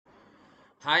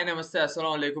Hi, Namaste,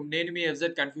 Assalamu alaikum. Name me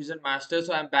FZ Confusion Master.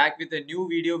 So I'm back with a new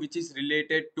video which is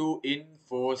related to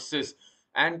Infosys.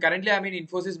 And currently I'm in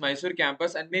Infosys Mysore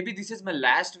campus, and maybe this is my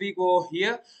last week over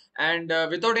here. And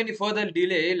without any further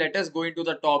delay, let us go into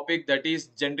the topic, that is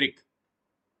generic.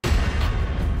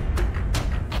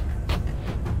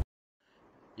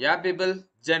 Yeah, people,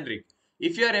 generic.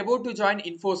 If you are about to join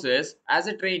Infosys as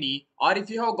a trainee, or if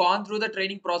you have gone through the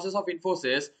training process of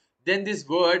Infosys, then this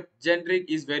word generic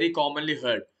is very commonly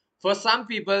heard. For some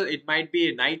people, it might be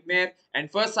a nightmare,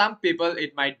 and for some people,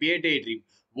 it might be a daydream.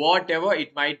 Whatever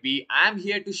it might be, I am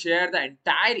here to share the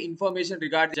entire information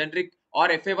regarding generic or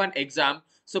FA1 exam.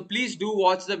 So please do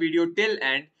watch the video till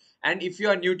end. And if you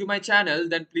are new to my channel,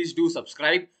 then please do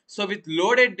subscribe. So with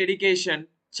loaded dedication,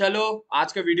 चलो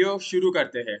आज का video शुरू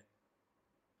करते हैं.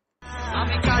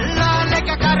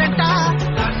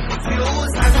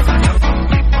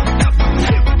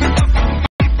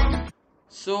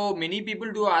 So many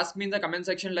people do ask me in the comment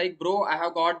section like, bro, I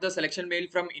have got the selection mail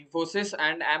from Infosys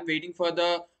and I'm waiting for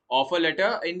the offer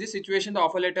letter. In this situation, the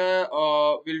offer letter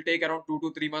will take around 2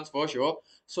 to 3 months for sure.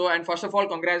 So, and first of all,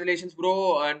 congratulations,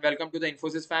 bro, and welcome to the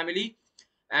Infosys family.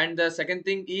 And the second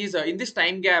thing is, in this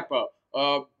time gap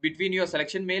between your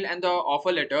selection mail and the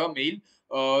offer letter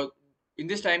mail, in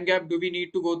this time gap, do we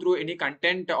need to go through any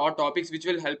content or topics which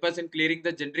will help us in clearing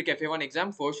the generic FA1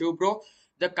 exam? For sure, bro.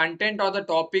 The content or the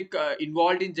topic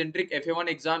involved in generic FA1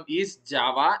 exam is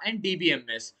Java and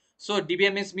DBMS. So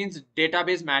DBMS means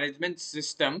database management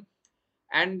system,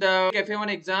 and the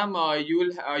FA1 exam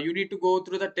you need to go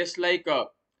through the test like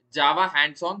Java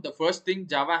hands-on. The first thing,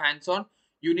 Java hands-on,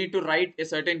 you need to write a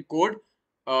certain code,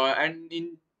 and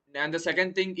the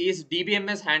second thing is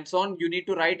DBMS hands-on. You need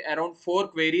to write around 4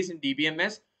 queries in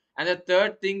DBMS. And the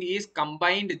third thing is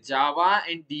combined Java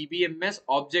and DBMS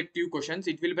objective questions.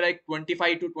 It will be like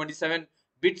 25 to 27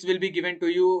 bits will be given to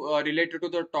you related to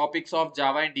the topics of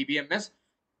Java and DBMS.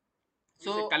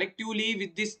 So collectively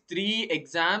with these 3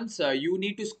 exams, you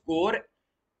need to score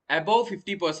above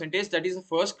 50 percentage. That is the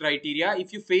first criteria.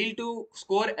 If you fail to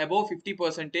score above 50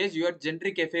 percentage, your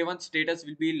generic FA1 status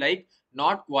will be like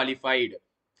not qualified.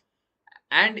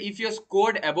 And if you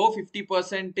scored above 50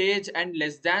 percentage and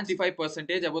less than 65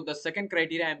 percentage, about the second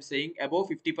criteria I am saying, above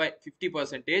 50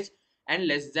 percentage and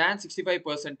less than 65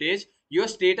 percentage, your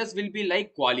status will be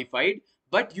like qualified,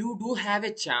 but you do have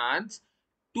a chance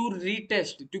to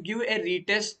retest, to give a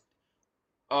retest,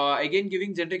 again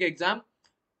giving generic exam.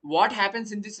 What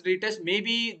happens in this retest,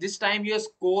 maybe this time your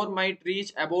score might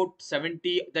reach about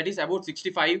 70, that is about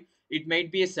 65. It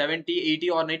might be a 70, 80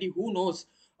 or 90, who knows.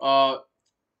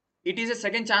 It is a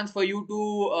second chance for you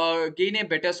to gain a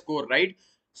better score, right?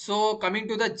 So coming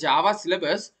to the Java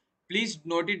syllabus, please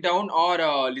note it down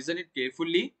or listen it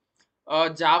carefully.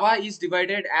 Java is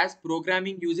divided as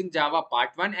programming using Java part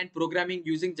 1 and programming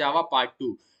using Java part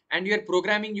 2. And your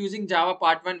programming using Java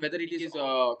part 1, whether it is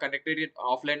conducted in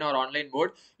offline or online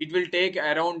mode, it will take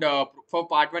around, for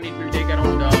part 1, it will take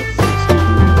around 6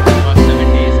 to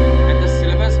 7 days. And the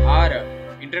syllabus are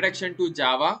Introduction to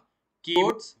Java,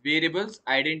 keywords, variables,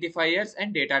 identifiers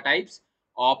and data types,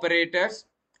 operators,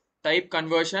 type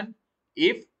conversion,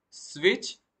 if,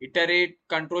 switch, iterate,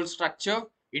 control structure,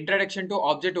 introduction to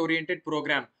object oriented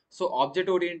program. So object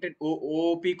oriented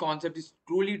OOP concept is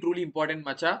truly important,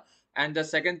 macha. And the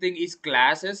second thing is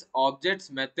classes,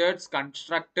 objects, methods,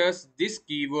 constructors, this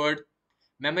keyword,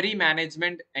 memory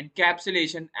management,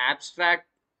 encapsulation, abstract,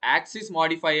 axis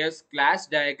modifiers, class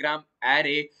diagram,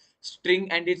 array,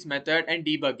 string and its method, and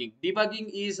debugging. Debugging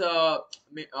is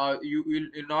you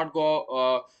will not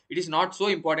go, it is not so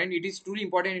important. It is truly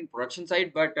important in production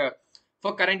side, but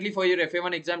for currently for your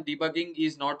FA1 exam, debugging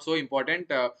is not so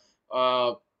important.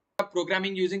 Uh,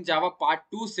 Programming using Java part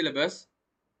 2 syllabus,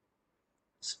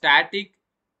 static,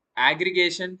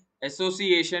 aggregation,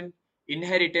 association,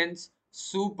 inheritance,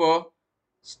 super,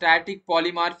 static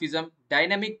polymorphism,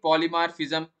 dynamic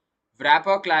polymorphism,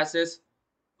 wrapper classes,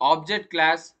 object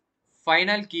class,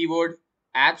 final keyword,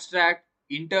 abstract,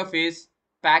 interface,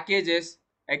 packages,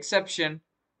 exception.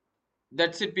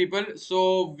 That's it, people.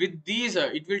 So with these,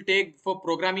 it will take for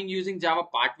programming using Java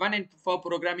part 1 and for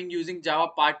programming using Java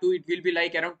part 2, it will be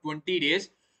like around 20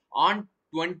 days. On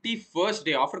 21st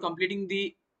day, after completing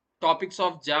the topics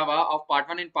of Java of part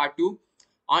 1 and part 2,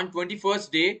 on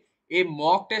 21st day, a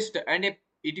mock test and it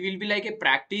will be like a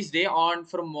practice day on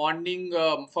from morning,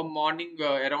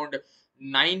 around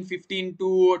 9:15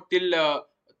 to till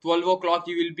 12 o'clock.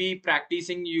 You will be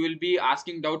practicing, you will be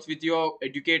asking doubts with your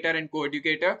educator and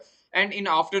co-educator, and in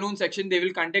afternoon section they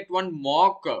will conduct one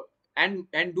mock, and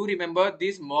do remember,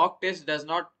 this mock test does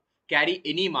not carry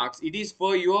any marks. It is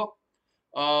for your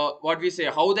what we say,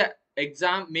 how the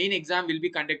main exam will be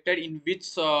conducted in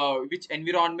which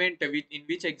environment, in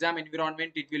which exam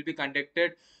environment it will be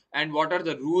conducted, and what are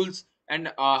the rules,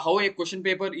 and how a question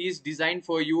paper is designed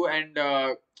for you, and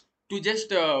to just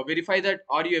verify that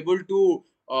are you able to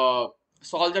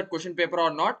solve that question paper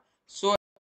or not.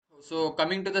 So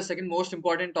coming to the second most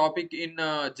important topic in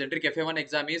generic FA1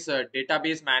 exam is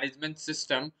database management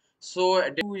system. So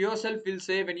you yourself will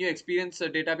say, when you experience a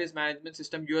database management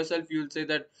system yourself, you will say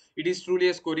that it is truly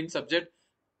a scoring subject.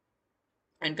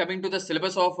 And coming to the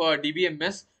syllabus of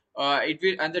DBMS, it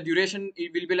will, and the duration,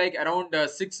 it will be like around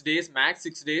 6 days, max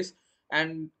 6 days.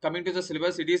 And coming to the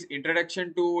syllabus, it is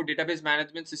introduction to database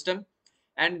management system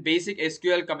and basic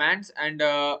SQL commands, and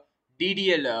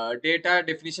DDL, data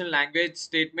definition language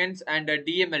statements, and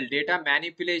DML, data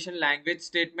manipulation language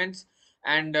statements,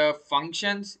 and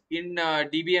functions in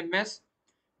DBMS,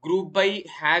 group by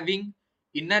having,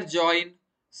 inner join,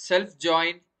 self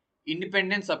join,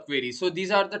 independent subquery. So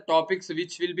these are the topics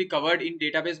which will be covered in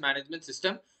database management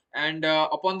system. And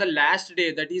upon the last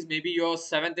day, that is maybe your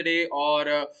seventh day,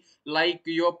 or like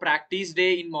your practice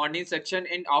day in morning section,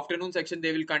 in afternoon section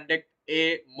they will conduct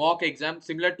a mock exam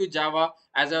similar to Java.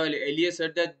 As I earlier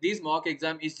said, that this mock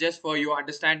exam is just for your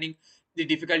understanding the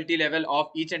difficulty level of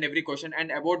each and every question,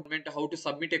 and about how to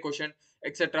submit a question,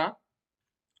 etc.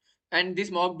 And this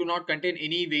mock do not contain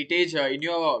any weightage in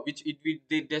your, which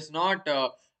it does not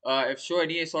show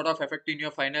any sort of effect in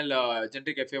your final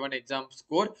generic FA1 exam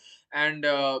score. And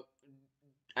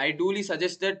I duly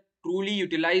suggest that truly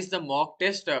utilize the mock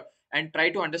test, and try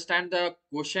to understand the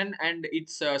question and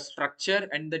its structure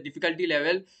and the difficulty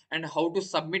level, and how to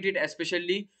submit it,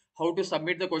 especially how to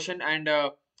submit the question, and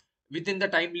within the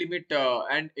time limit,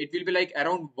 and it will be like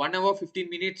around 1 hour 15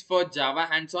 minutes for Java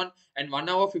hands-on, and 1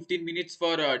 hour 15 minutes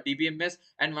for DBMS,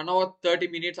 and 1 hour 30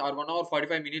 minutes or 1 hour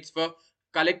 45 minutes for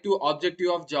collective objective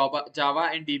of Java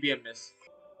and DBMS.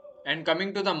 And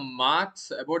coming to the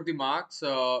marks, about the marks,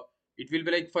 it will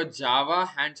be like for Java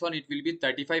hands-on, it will be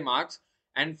 35 marks,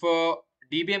 and for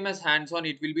DBMS hands-on,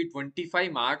 it will be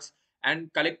 25 marks,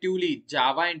 and collectively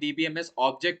Java and DBMS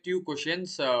objective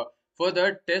questions, for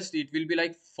the test, it will be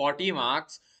like 40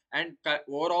 marks, and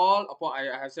overall,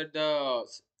 I have said the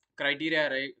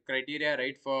criteria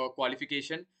right for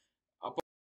qualification.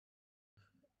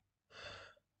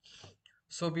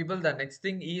 So, people, the next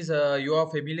thing is you are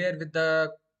familiar with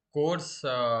the course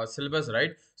syllabus,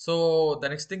 right? So, the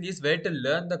next thing is where to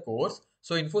learn the course.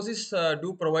 So, Infosys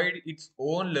do provide its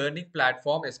own learning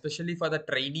platform, especially for the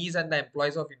trainees and the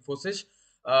employees of Infosys.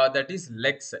 That is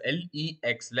Lex,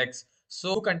 Lex, Lex.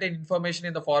 So, contain information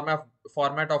in the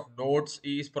format of notes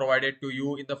is provided to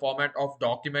you, in the format of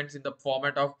documents, in the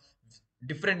format of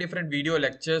different video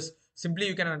lectures. Simply,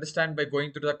 you can understand by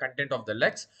going through the content of the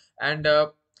Lex. And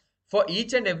for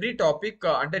each and every topic,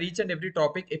 under each and every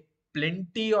topic, a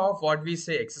plenty of what we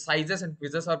say exercises and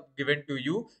quizzes are given to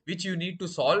you, which you need to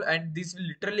solve, and this will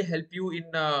literally help you in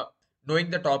knowing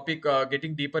the topic,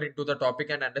 getting deeper into the topic,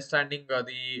 and understanding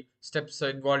the steps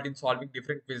involved in solving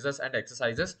different quizzes and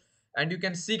exercises. And you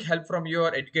can seek help from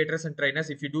your educators and trainers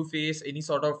if you do face any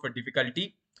sort of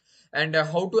difficulty. And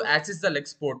how to access the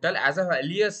Lex portal, as I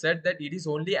earlier said, that it is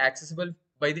only accessible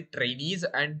by the trainees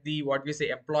and the what we say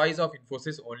employees of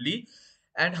Infosys only.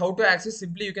 And how to access,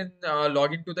 simply you can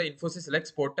log into the Infosys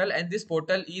Lex portal, and this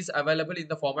portal is available in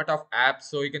the format of apps.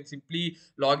 So you can simply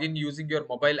log in using your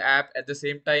mobile app. At the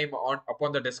same time, on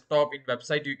upon the desktop in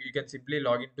website, you can simply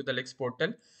log into the Lex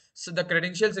portal. So the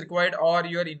credentials required are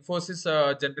your Infosys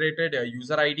generated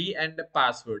user ID and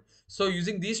password. So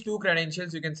using these two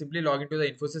credentials, you can simply log into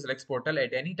the Infosys Lex portal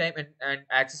at any time, and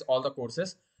access all the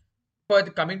courses.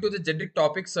 But coming to the generic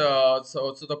topics, so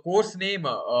the course name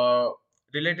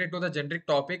related to the generic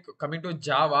topic, coming to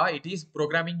Java, it is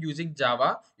programming using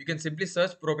Java. You can simply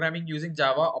search programming using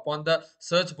Java upon the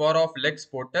search bar of Lex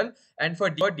portal. And for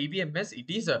DBMS,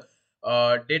 it is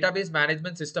database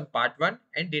management system part 1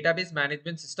 and database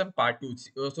management system part 2.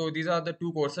 So these are the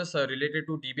two courses related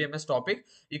to DBMS topic.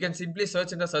 You can simply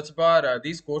search in the search bar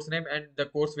this course name, and the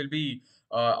course will be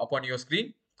upon your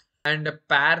screen. And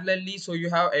parallelly, so you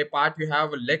have a part, you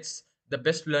have Lex, the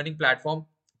best learning platform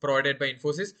provided by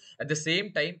Infosys. At the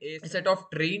same time, a set of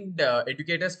trained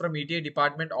educators from ETA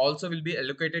department also will be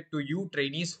allocated to you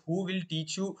trainees, who will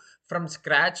teach you from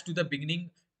scratch to the beginning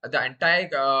the entire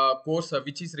course,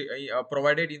 which is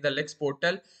provided in the Lex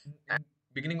portal. And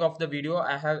beginning of the video,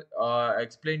 I have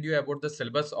explained you about the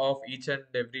syllabus of each and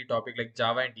every topic like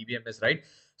Java and DBMS, right?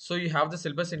 So you have the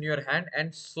syllabus in your hand,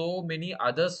 and so many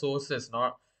other sources.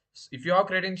 Now, if you have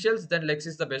credentials, then Lex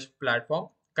is the best platform.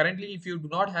 Currently, if you do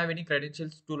not have any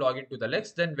credentials to log into the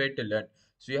Lex, then wait to learn.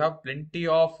 So you have plenty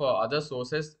of other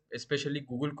sources, especially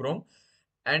Google Chrome.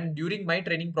 And during my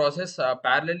training process,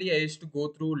 parallelly I used to go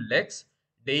through lex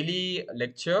daily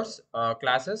lectures,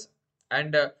 classes.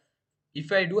 And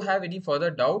if I do have any further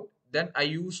doubt, then I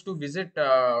used to visit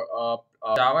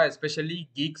Java, especially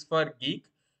Geeks for Geek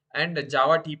and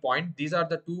Java T Point. These are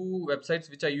the two websites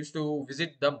which I used to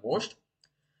visit the most.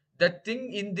 The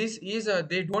thing in this is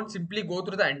they don't simply go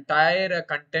through the entire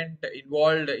content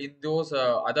involved in those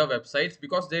other websites,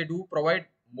 because they do provide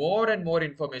more and more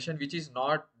information which is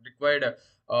not required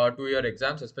to your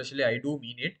exams, especially I do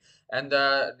mean it. And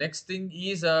the next thing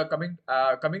is coming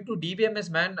to DBMS,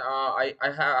 man.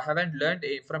 Haven't learned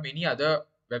from any other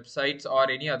websites or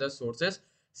any other sources.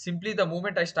 Simply the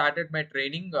moment I started my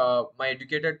training, my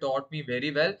educator taught me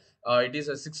very well. It is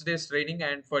a 6 days training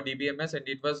and for DBMS, and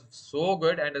it was so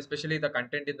good. And especially the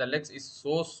content in the Lex is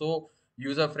so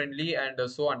user friendly and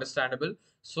so understandable.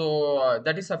 So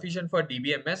that is sufficient for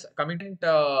DBMS. Coming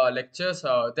to lectures,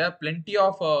 there are plenty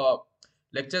of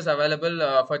lectures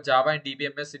available for Java and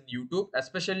DBMS in YouTube.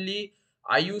 Especially,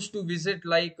 I used to visit,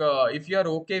 like if you are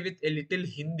okay with a little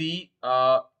Hindi,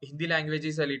 Hindi language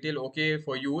is a little okay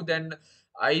for you, then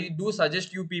I do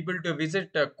suggest you people to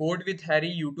visit Code with Harry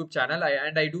YouTube channel.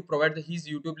 And I do provide his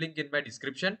YouTube link in my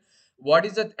description. What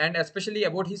is that? And especially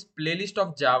about his playlist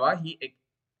of Java,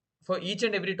 for each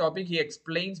and every topic he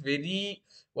explains very,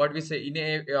 what we say, in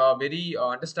a very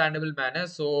understandable manner.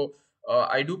 So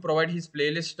I do provide his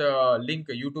playlist link,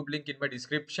 YouTube link in my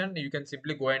description. You can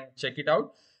simply go and check it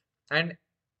out. And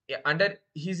under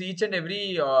his each and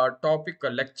every topic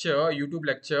lecture, YouTube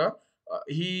lecture,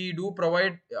 he do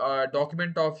provide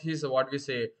document of his, what we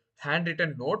say,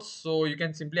 handwritten notes, so you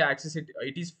can simply access it.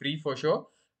 It is free for sure.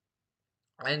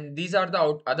 And these are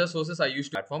the other sources I use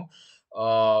to platform.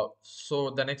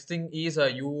 So the next thing is,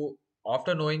 you,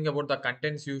 after knowing about the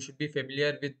contents, you should be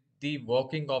familiar with the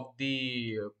working of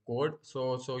the code.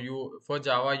 So you, for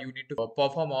Java, you need to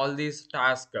perform all these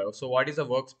tasks. So what is the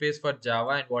workspace for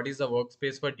Java and what is the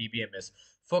workspace for DBMS?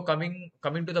 For coming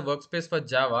to the workspace for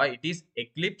Java, it is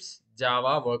Eclipse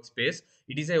Java workspace.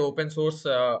 It is a open source.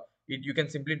 You can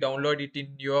simply download it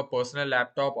in your personal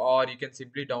laptop, or you can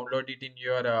simply download it in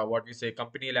your, what we say,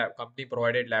 company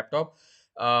provided laptop.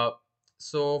 Uh,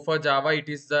 so for Java, it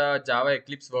is the Java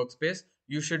Eclipse workspace.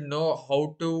 You should know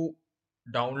how to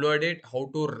download it, how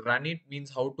to run it, means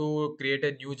how to create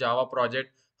a new Java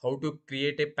project, how to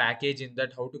create a package in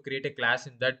that, how to create a class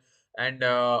in that, and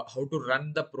how to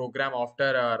run the program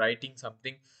after writing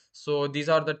something. So these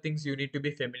are the things you need to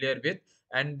be familiar with,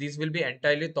 and this will be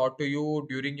entirely taught to you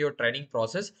during your training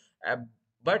process. Uh,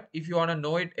 but if you want to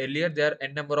know it earlier, there are a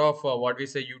number of, what we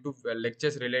say, YouTube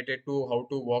lectures related to how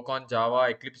to work on Java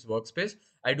Eclipse workspace.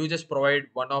 I do just provide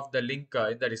one of the link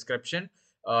in the description.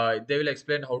 They will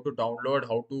explain how to download,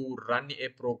 how to run a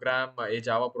program, a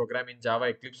Java program in Java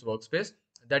Eclipse workspace.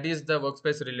 That is the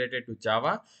workspace related to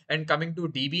Java. And coming to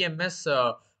DBMS,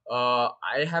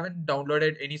 I haven't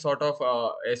downloaded any sort of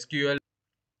SQL.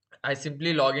 I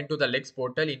simply log into the Lex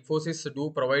portal. Infosys do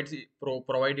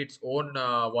provide its own,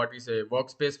 what we say,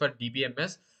 workspace for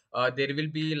DBMS. There will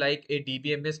be like a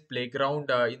DBMS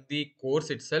playground in the course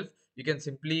itself. You can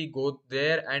simply go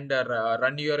there and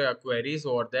run your queries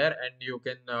over there, and you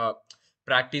can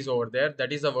practice over there.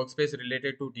 That is a workspace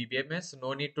related to DBMS.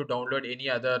 No need to download any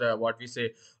other, what we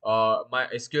say, my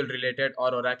SQL related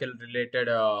or Oracle related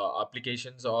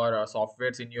applications or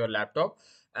softwares in your laptop.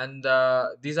 And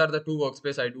these are the two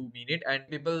workspace I do mean it. And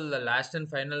people, the last and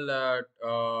final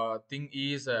thing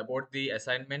is about the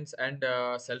assignments and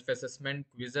self-assessment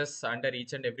quizzes under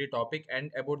each and every topic,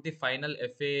 and about the final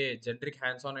FA generic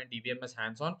hands-on and DBMS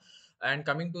hands-on. And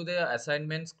coming to the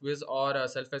assignments, quiz or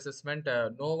self-assessment,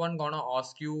 no one gonna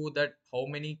ask you that how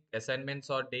many assignments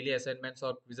or daily assignments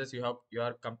or quizzes you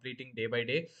are completing day by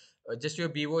day. Just your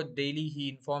BO daily,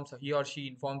 he or she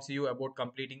informs you about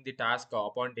completing the task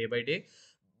upon day by day.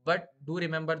 But do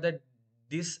remember that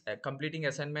this completing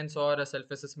assignments or a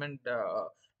self-assessment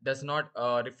does not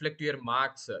reflect your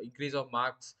marks, increase of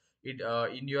marks it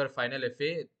in your final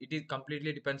FA. It is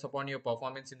completely depends upon your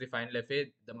performance in the final FA.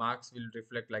 The marks will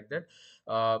reflect like that.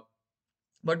 uh,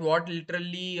 but what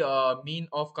literally mean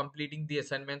of completing the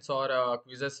assignments or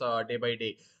quizzes day by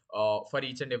day for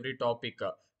each and every topic?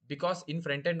 Because in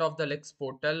front end of the Lex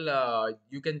portal,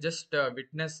 you can just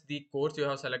witness the course you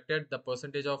have selected, the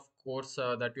percentage of course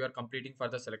that you are completing for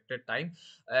the selected time,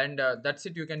 and that's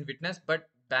it, you can witness. But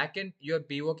back end, your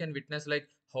BO can witness like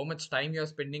how much time you are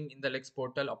spending in the Lex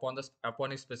portal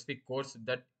upon a specific course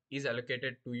that is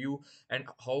allocated to you, and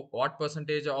how, what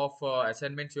percentage of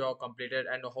assignments you have completed,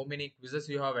 and how many quizzes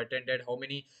you have attended, how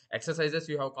many exercises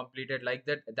you have completed. Like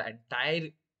that, the entire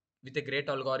with a great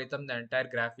algorithm, the entire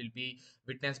graph will be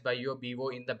witnessed by your BO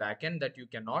in the backend that you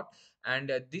cannot.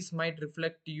 And this might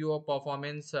reflect your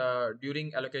performance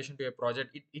during allocation to a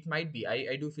project. It might be,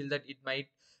 I do feel that it might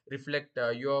reflect,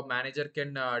 your manager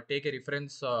can take a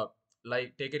reference,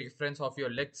 take a reference of your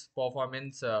legs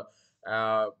performance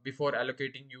before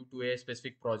allocating you to a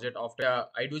specific project. After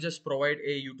I do just provide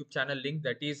a YouTube channel link,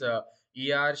 that is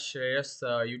shares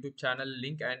YouTube channel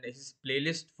link and his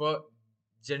playlist for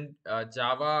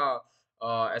Java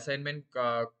assignment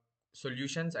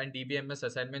solutions and DBMS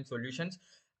assignment solutions.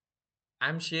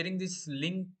 I'm sharing this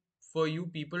link for you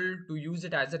people to use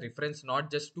it as a reference,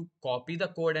 not just to copy the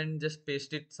code and just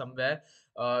paste it somewhere.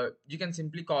 You can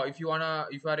simply call, if if you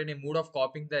are in a mood of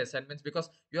copying the assignments, because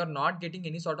you are not getting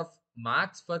any sort of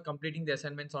marks for completing the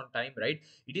assignments on time, right?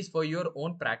 It is for your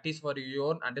own practice, for your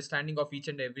own understanding of each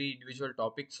and every individual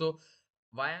topic. So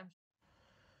why I'm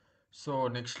so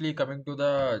nextly coming to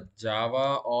the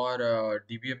Java or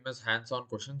DBMS hands-on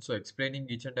question. So explaining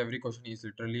each and every question is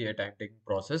literally a time-taking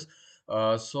process.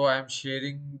 So I'm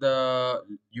sharing the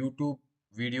YouTube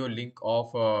video link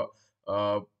of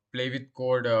Play with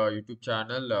Code YouTube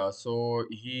channel. So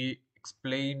he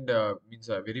explained, means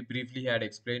very briefly, he had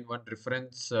explained one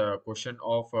reference question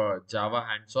of Java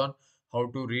hands-on, how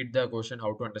to read the question,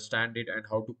 how to understand it, and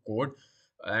how to code.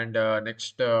 And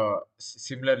next,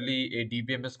 similarly, a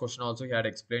DBMS question also he had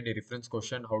explained, a reference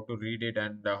question, how to read it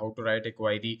and how to write a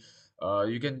query.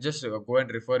 You can just go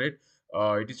and refer it.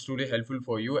 It is truly helpful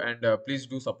for you, and please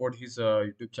do support his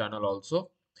YouTube channel also.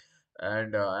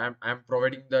 And I'm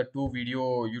providing the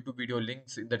YouTube video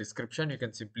links in the description. You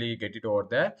can simply get it over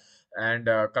there. And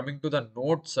coming to the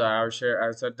notes, I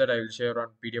said that I will share on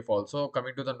PDF also.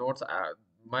 Coming to the notes,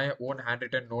 my own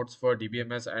handwritten notes for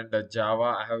DBMS and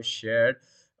Java I have shared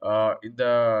in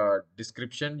the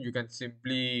description. You can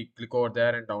simply click over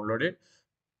there and download it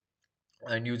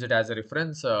and use it as a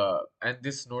reference. And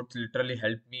this note literally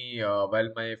helped me while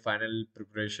my final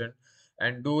preparation.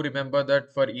 And do remember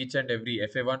that for each and every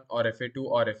FA1 or FA2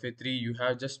 or FA3, you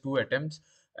have just 2 attempts.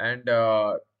 And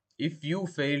if you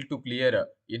fail to clear,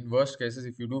 in worst cases,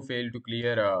 if you do fail to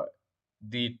clear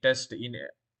the test in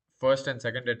first and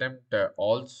second attempt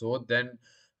also, then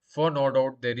for no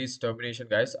doubt there is termination,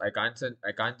 guys. I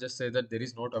can't just say that there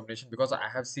is no termination, because I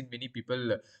have seen many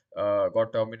people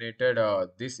got terminated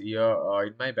this year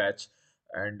in my batch.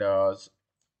 And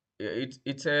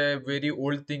it's a very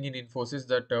old thing in Infosys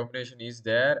that termination is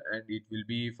there and it will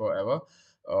be forever.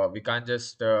 We can't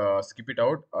just skip it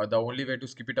out. The only way to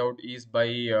skip it out is by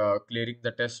clearing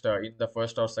the test in the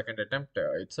first or second attempt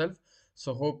itself.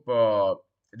 So hope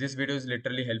this video is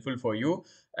literally helpful for you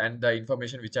and the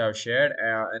information which I have shared.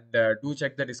 And do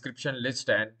check the description list,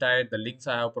 entire the links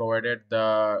I have provided,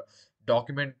 the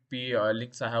document p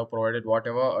links I have provided,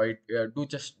 whatever. Do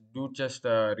just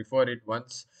refer it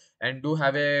once, and do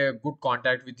have a good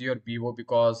contact with your BO,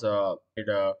 because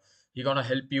he gonna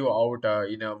help you out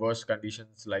in worst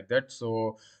conditions like that.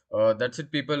 So that's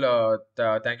it, people.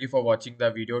 Thank you for watching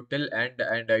the video till end.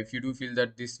 And if you do feel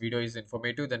that this video is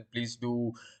informative, then please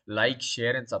do like,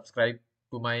 share, and subscribe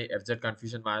to my FZ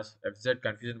Confusion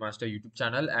Master YouTube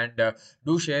channel. And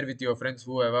do share with your friends,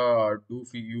 whoever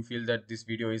you feel that this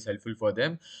video is helpful for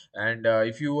them. And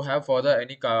if you have further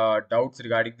any doubts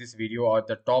regarding this video or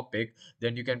the topic,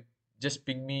 then you can just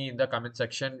ping me in the comment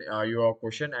section your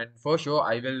question, and for sure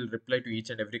I will reply to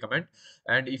each and every comment.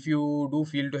 And if you do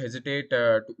feel to hesitate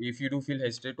if you do feel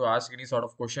hesitate to ask any sort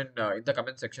of question in the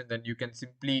comment section, then you can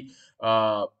simply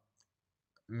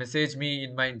message me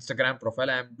in my Instagram profile.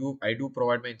 I do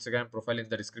provide my Instagram profile in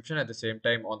the description, at the same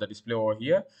time on the display over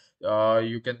here.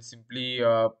 You can simply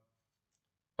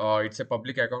it's a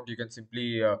public account. You can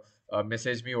simply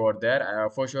message me over there.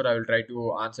 For sure I will try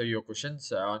to answer your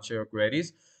questions, answer your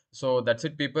queries. So that's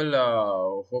it, people.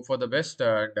 Hope for the best,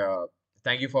 and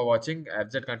thank you for watching.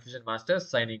 FZ Confusion Master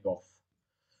signing off.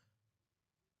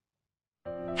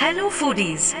 Hello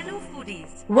foodies.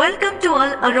 Welcome to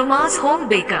All Aroma's Home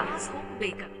Baker.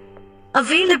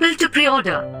 Available to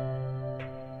pre-order.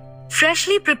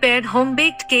 Freshly prepared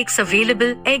home-baked cakes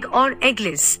available, egg or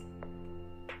eggless.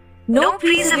 No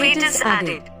preservatives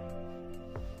added.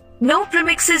 No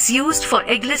premixes used for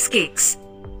eggless cakes.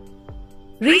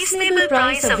 Reasonable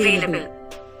price available.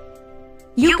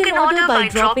 You can order by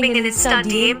dropping an Insta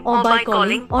DM or by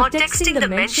calling or texting the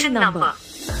mentioned number.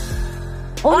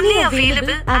 Only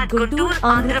available at Guntur,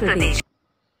 Andhra Pradesh.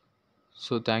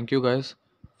 So thank you guys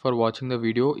for watching the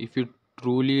video. If you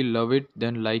truly love it,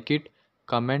 then like it,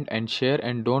 comment and share,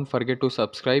 and don't forget to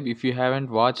subscribe. If you haven't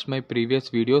watched my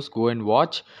previous videos, go and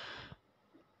watch.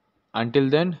 Until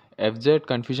then, FZ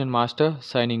Confusion Master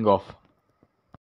signing off.